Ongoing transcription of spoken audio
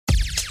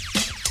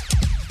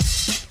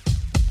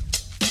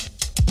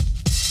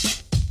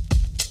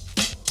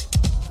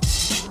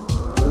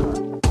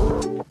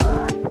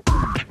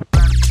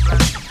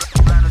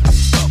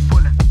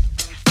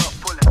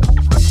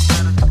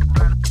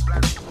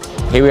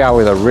Here we are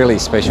with a really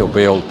special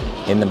build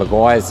in the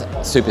Maguire's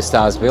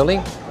Superstars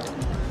building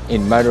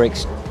in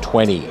Motor-X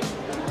 20.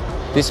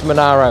 This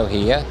Monaro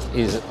here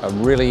is a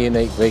really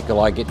unique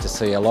vehicle. I get to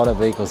see a lot of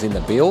vehicles in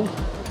the build,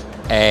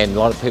 and a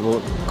lot of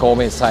people call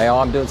me and say, oh,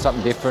 I'm doing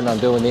something different, I'm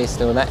doing this,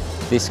 doing that.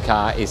 This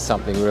car is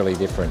something really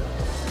different.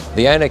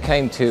 The owner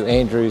came to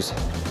Andrew's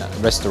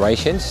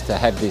Restorations to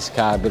have this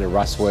car, a bit of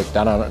rust work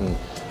done on it and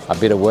a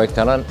bit of work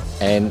done on it,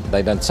 and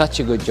they've done such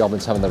a good job in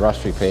some of the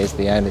rust repairs,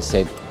 the owner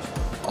said,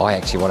 I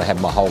actually want to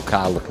have my whole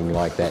car looking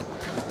like that.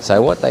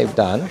 So what they've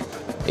done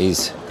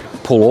is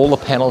pull all the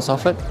panels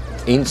off it,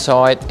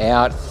 inside,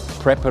 out,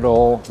 prep it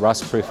all,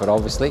 rust proof it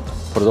obviously,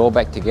 put it all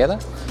back together,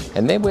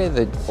 and then where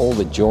all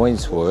the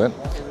joins were,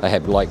 they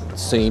have like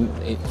seam,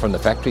 from the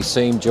factory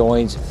seam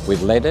joins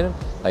with lead in them.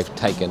 They've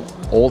taken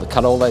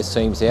cut all those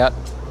seams out,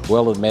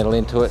 welded metal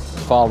into it,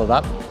 filed it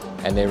up,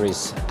 and there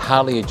is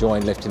hardly a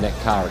joint left in that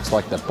car. It's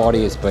like the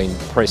body has been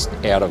pressed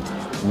out of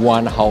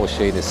one whole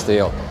sheet of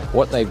steel.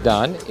 What they've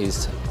done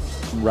is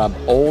rub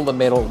all the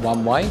metal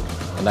one way,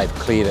 and they've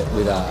cleared it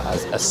with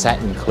a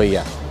satin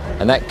clear.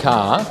 And that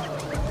car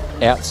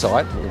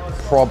outside will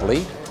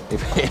probably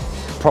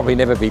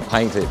never be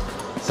painted.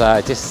 So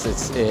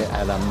it's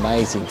an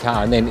amazing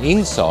car. And then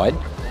inside,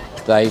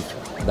 they've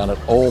done it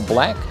all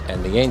black,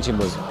 and the engine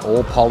was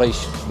all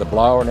polished, the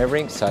blower and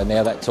everything. So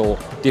now that's all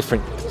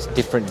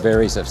different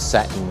varies of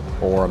satin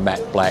or a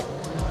matte black.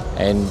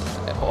 And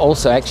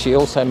also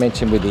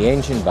mentioned with the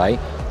engine bay,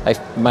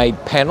 they've made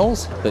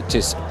panels that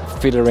just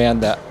fit around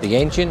the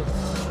engine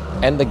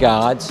and the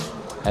guards,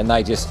 and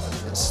they just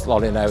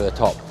slot in over the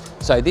top.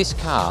 So this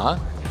car,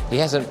 he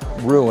hasn't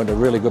ruined a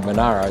really good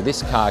Monaro.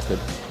 This car could,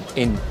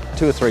 in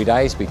 2 or 3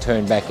 days, be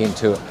turned back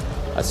into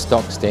a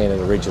stock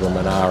standard original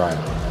Monaro.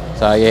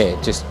 So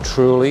yeah, just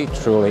truly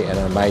an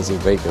amazing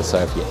vehicle. So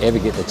if you ever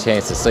get the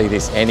chance to see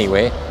this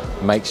anywhere,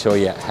 make sure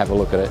you have a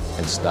look at it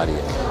and study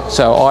it.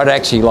 So I'd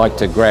actually like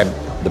to grab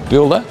the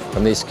builder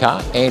from this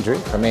car, Andrew,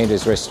 from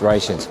Andrew's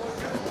Restorations.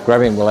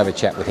 Grab him, we'll have a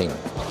chat with him.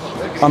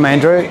 I'm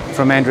Andrew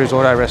from Andrew's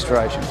Auto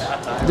Restorations.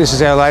 This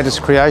is our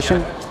latest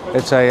creation.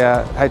 It's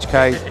a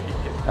HK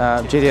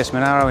GTS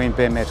Monaro in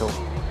bare metal.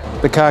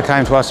 The car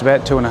came to us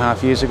about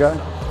 2.5 years ago.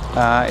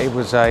 It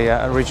was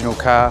an original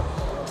car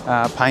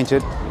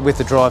painted with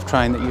the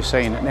drivetrain that you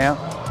see in it now.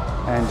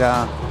 And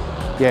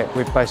yeah,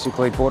 we've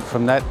basically bought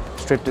from that,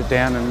 stripped it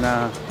down, and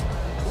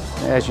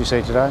as you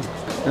see today.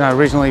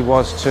 Originally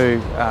was to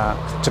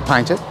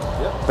paint it,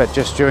 but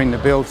just during the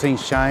build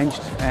things changed,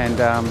 and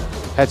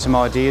had some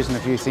ideas and a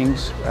few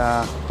things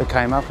that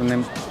came up, and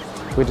then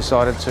we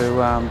decided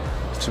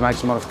to make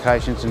some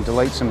modifications and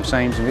delete some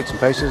seams and bits and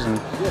pieces,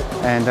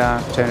 and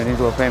turn it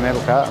into a bare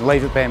metal car and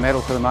leave it bare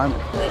metal for the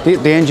moment.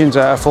 The engine's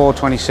a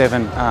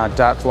 427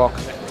 dart block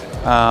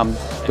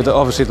with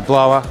obviously the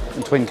blower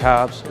and twin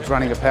carbs. It's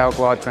running a power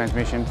glide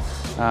transmission,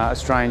 a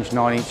strange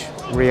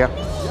 9-inch rear.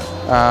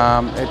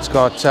 It's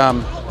got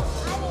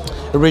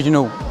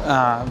original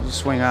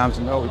swing arms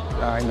in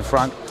the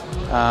front,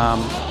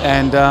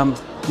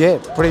 yeah,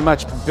 pretty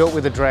much built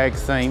with a drag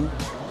theme,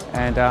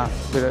 and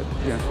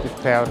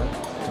with power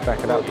to back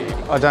it up.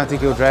 I don't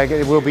think it'll drag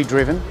it. It will be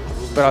driven,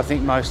 but I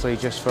think mostly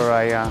just for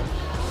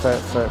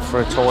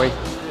a toy,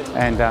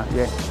 and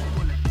yeah.